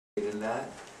tonight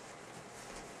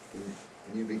in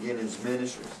New Beginnings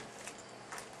Ministries,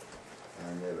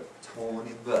 and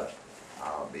Tony Buffkin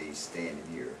I'll be standing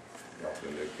here y'all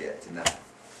can look at tonight.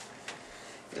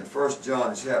 In 1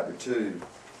 John chapter 2,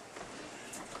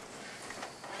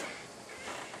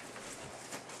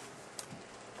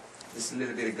 just a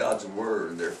little bit of God's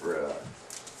Word there for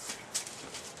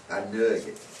a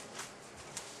nugget.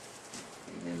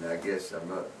 And I guess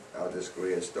I'll just go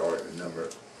ahead and start with number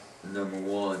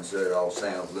one, so it all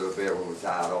sounds a little better when we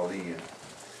tie it all in.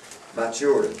 My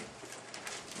children,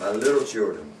 my little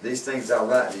children, these things I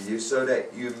write to you so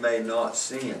that you may not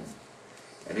sin.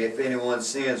 And if anyone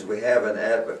sins, we have an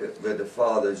advocate with the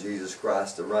Father, Jesus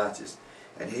Christ the righteous.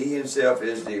 And He Himself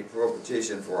is the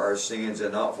propitiation for our sins,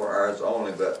 and not for ours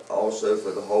only, but also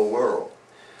for the whole world.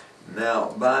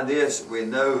 Now, by this we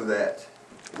know that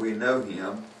we know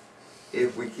Him,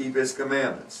 if we keep His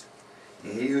commandments.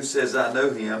 And he who says, I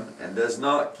know Him, and does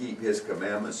not keep His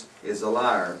commandments, is a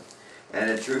liar,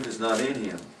 and the truth is not in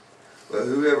him. But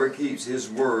whoever keeps His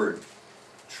word,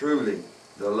 truly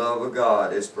the love of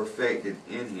God is perfected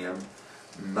in him.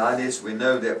 And by this we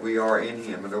know that we are in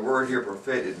Him. And the word here,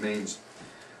 perfected, means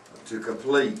to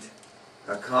complete,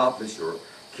 accomplish, or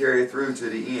carry through to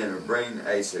the end, or bring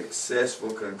a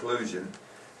successful conclusion,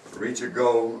 reach a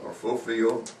goal, or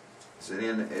fulfill. So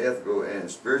in an ethical and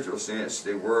spiritual sense,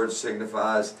 the word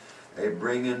signifies a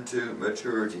bringing to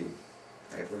maturity,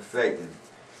 a perfecting.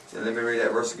 So let me read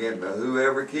that verse again. But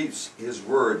whoever keeps His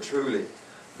word, truly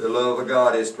the love of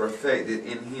God is perfected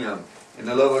in him. And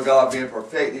the love of God being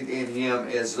perfected in Him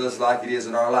is just like it is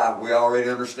in our life. We already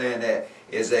understand that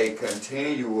is a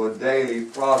continual daily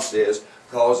process,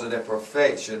 causing the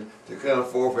perfection to come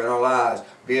forth in our lives.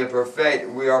 Being perfect,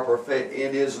 we are perfect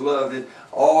in His love. And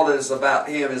all that is about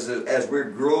Him is as we're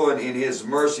growing in His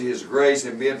mercy, His grace,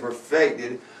 and being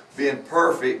perfected, being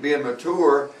perfect, being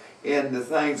mature in the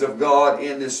things of God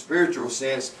in the spiritual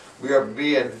sense, we are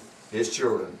being His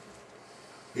children.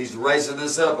 He's raising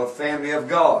us up a family of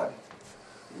God,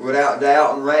 without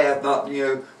doubt and wrath, not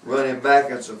running back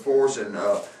and forth and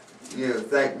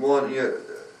think one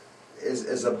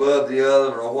is above the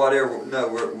other or whatever. No,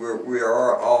 we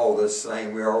are all the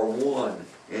same. We are one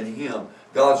in Him.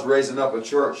 God's raising up a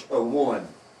church of one.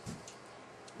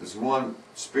 There's one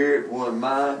spirit, one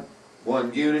mind,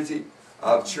 one unity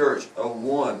of church of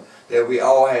one. That we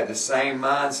all have the same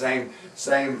mind, same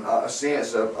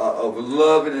sense of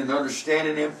loving and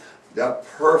understanding Him. The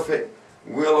perfect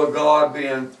will of God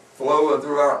being flowing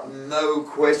throughout, no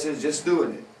questions, just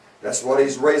doing it. That's what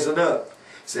He's raising up.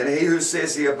 Said, he who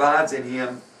says he abides in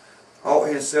Him ought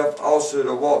himself also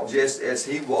to walk just as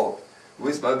He walked.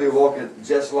 We're supposed to be walking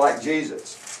just like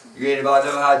Jesus. Anybody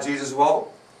know how Jesus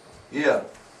walked? Yeah.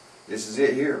 This is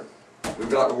it here. We've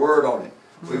got the Word on it.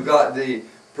 We've got the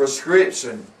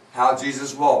prescription how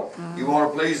Jesus walked. You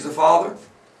want to please the Father?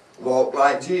 Walk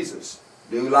like Jesus.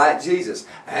 Do like Jesus.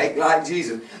 Act like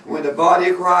Jesus. When the body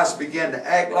of Christ begin to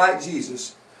act like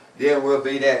Jesus, then we'll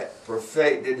be that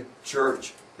perfected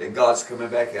church that God's coming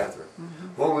back after.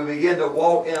 When we begin to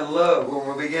walk in love,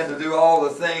 when we begin to do all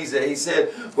the things that He said,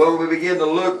 when we begin to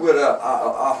look with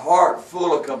a heart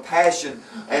full of compassion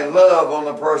and love on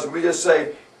the person, we just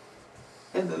say,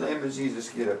 in the name of Jesus,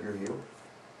 get up your heel.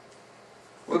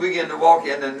 We begin to walk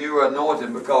in the new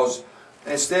anointing, because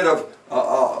instead of,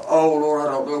 oh Lord,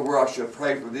 I don't know where I should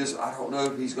pray for this, I don't know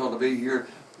if He's going to be here.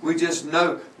 We just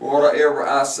know whatever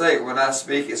I say, when I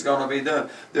speak, it's going to be done.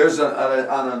 There's an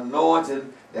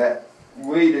anointing that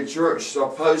we, the church,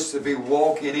 supposed to be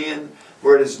walking in,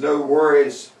 where there's no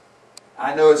worries.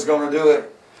 I know it's going to do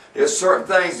it. There's certain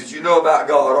things that you know about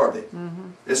God, aren't there?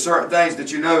 There's certain things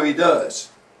that you know He does,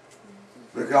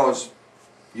 because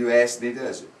you ask and He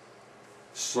does it.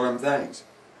 Certain things.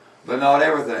 But not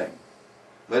everything.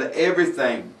 But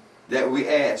everything that we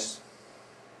ask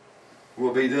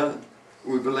will be done.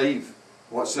 We believe.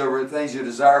 Whatsoever things you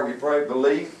desire, we pray.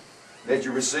 Believe that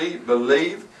you receive.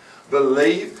 Believe.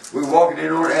 Believe. We're walking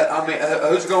in order. I mean,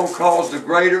 who's going to cause the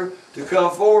greater to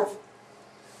come forth?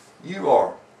 You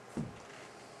are.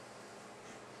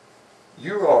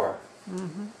 You are.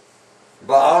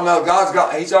 But I don't know.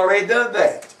 He's already done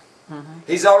that.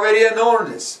 He's already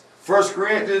anointed us. 1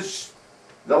 Corinthians,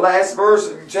 the last verse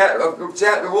in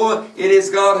chapter 1, it is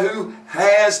God who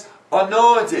has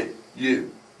anointed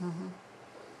you.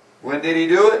 When did He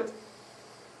do it?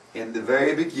 In the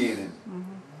very beginning.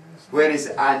 When He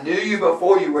said, I knew you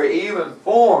before you were even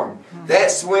formed.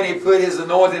 That's when He put His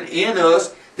anointing in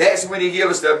us. That's when He gave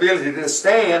us the ability to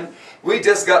stand. We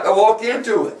just got to walk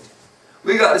into it.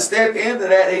 We got to step into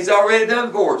that. He's already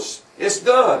done for us. It's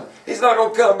done. He's not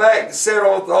going to come back and sit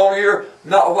on the throne here,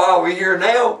 not while we're here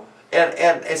now.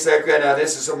 and say, okay, now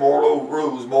this is some more little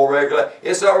rules, more regular.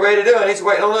 It's already done. He's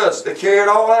waiting on us to carry it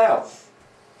all out.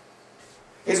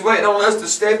 He's waiting on us to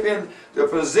step in the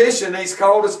position He's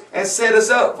called us and set us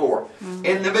up for.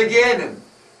 In the beginning,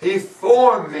 He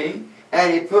formed me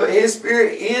and He put His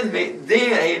Spirit in me.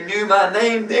 Then He knew my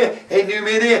name then. He knew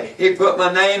me then. He put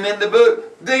my name in the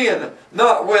book then.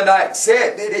 Not when I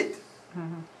accepted it.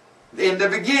 In the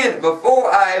beginning,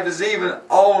 before I was even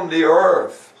on the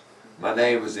earth, my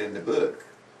name was in the book.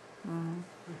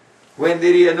 When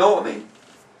did He anoint me?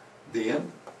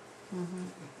 Then.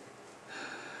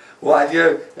 Why,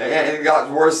 and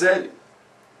God's Word said,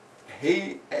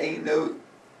 He ain't no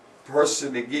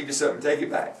person to give you something and take it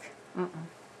back.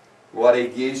 What He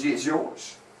gives you is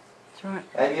yours. That's right.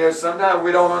 And sometimes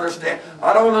we don't understand.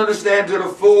 I don't understand to the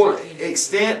full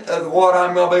extent of what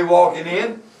I'm going to be walking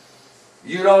in.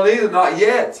 You don't either, not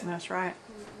yet. That's right.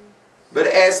 But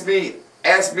ask me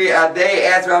a day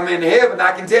after I'm in heaven,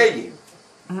 I can tell you.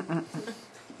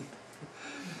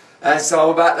 And so I'm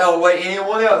about to wait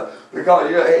anyone else.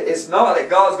 Because it's not that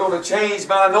God's going to change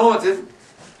my anointing.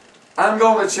 I'm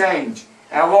going to change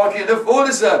and walk in the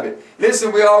fullness of it.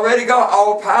 Listen, we already got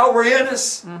all power in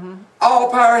us. All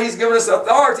power. He's given us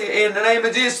authority in the name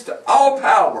of Jesus. All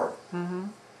power.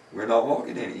 We're not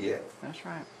walking in it yet. That's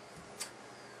right.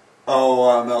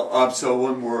 Oh, I'm so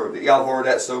unworthy. Y'all heard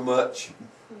that so much.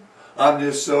 I'm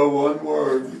just so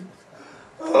unworthy.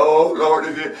 Oh,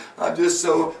 Lord, I'm just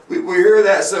so... We hear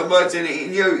that so much, and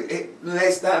the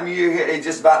next time you hear it, it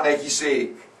just about make you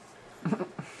sick.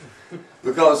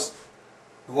 Because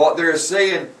what they're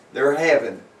saying, they're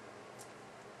having.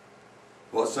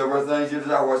 Whatsoever things you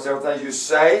desire, whatsoever things you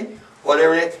say,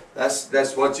 whatever it is,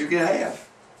 that's what you can have.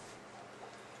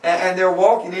 And they're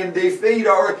walking in defeat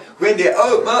already. When they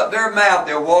open up their mouth,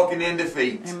 they're walking in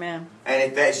defeat. Amen. And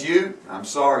if that's you, I'm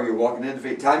sorry, you're walking in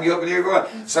defeat. Time you open your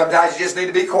mouth, sometimes you just need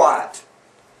to be quiet.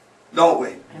 Don't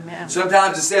we? Amen.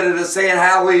 Sometimes instead of just saying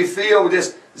how we feel, we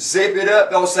just zip it up,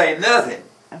 don't say nothing.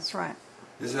 That's right.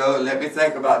 So let me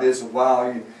think about this a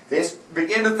while. Just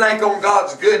begin to think on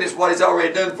God's goodness, what He's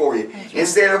already done for you. Right.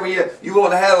 Instead of when you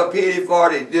want to have a pity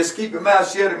for it, just keep your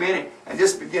mouth shut a minute and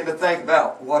just begin to think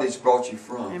about what He's brought you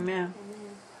from. Amen.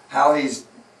 How He's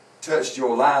touched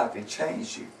your life and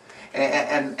changed you.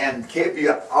 And kept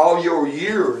you all your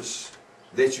years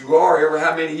that you are, ever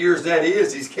how many years that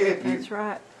is, He's kept you. That's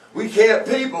right. We kept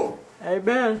people.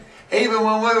 Amen. Even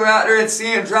when we were out there in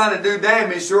sin trying to do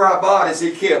damage to our bodies,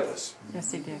 He kept us.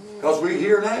 Yes, He did. Because we're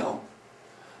here now.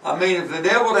 I mean, if the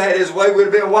devil had his way, we'd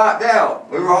have been wiped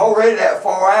out. We were already that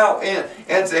far out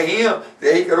into Him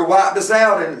that He could have wiped us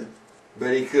out.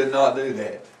 But He could not do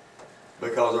that.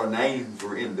 Because our names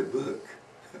were in the book.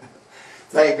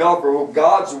 Thank God for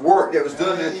God's work that was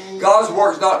done. God's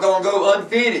work's not going to go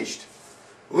unfinished.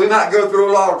 We might go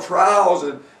through a lot of trials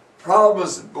and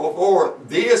problems before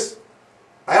this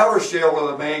outer shell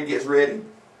of the man gets ready.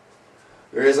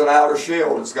 There is an outer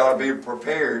shell that's got to be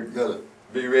prepared to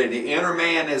be ready. The inner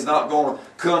man is not going to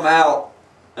come out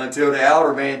until the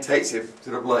outer man takes him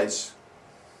to the place.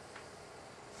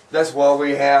 That's why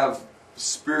we have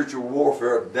spiritual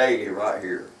warfare daily right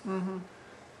here.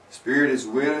 Spirit is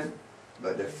willing,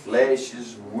 but the flesh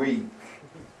is weak.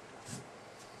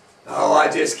 Oh,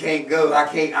 I just can't go. I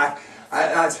can't.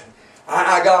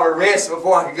 I got to rest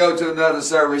before I can go to another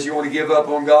service. You want to give up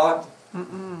on God?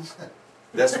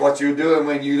 That's what you're doing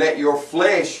when you let your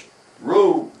flesh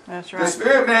rule. That's right. The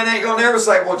spirit man ain't going to ever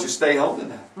say, won't you stay home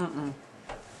tonight?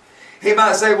 He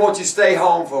might say, won't you stay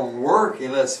home from work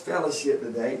and let's fellowship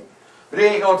today? But he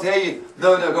ain't going to tell you,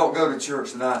 no, don't go to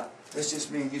church tonight. That's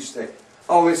just me and you stay.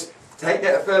 Always take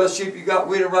that fellowship you got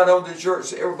with him right on to the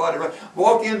church. Everybody right.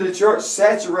 Walk into the church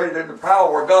saturated in the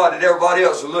power of God, and everybody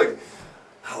else will look.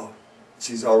 Oh,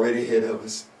 she's already ahead of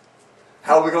us.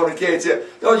 How are we going to catch up?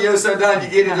 Don't you know sometimes you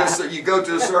get in this, you go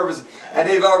to a service and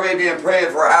they've already been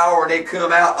praying for an hour and they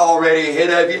come out already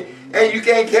ahead of you and you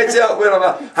can't catch up with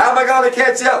them. How am I going to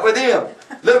catch up with them?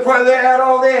 Look where they're at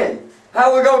already.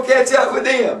 How are we going to catch up with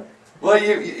them? Well,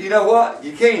 you know what?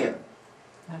 You can.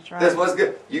 That's right. That's what's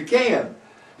good. You can.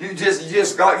 You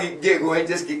just got to get away,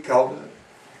 just get caught up.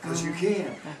 Because you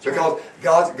can. That's because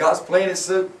right. God's plan is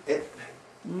so.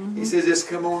 He says, just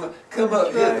come up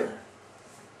hither.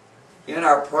 In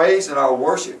our praise and our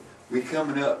worship, we're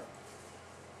coming up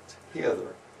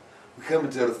hither. We're coming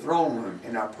to the throne room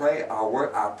and our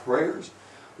prayers.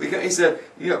 He said,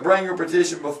 bring your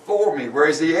petition before me. Where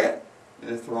is He at? In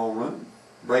the throne room.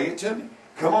 Bring it to me.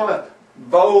 Come on up.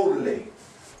 Boldly.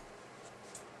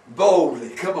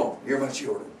 Boldly. Come on. You're my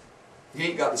children. You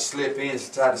ain't got to slip in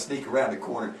and try to sneak around the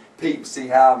corner. Peep, see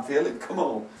how I'm feeling? Come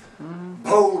on.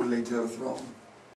 Boldly to the throne.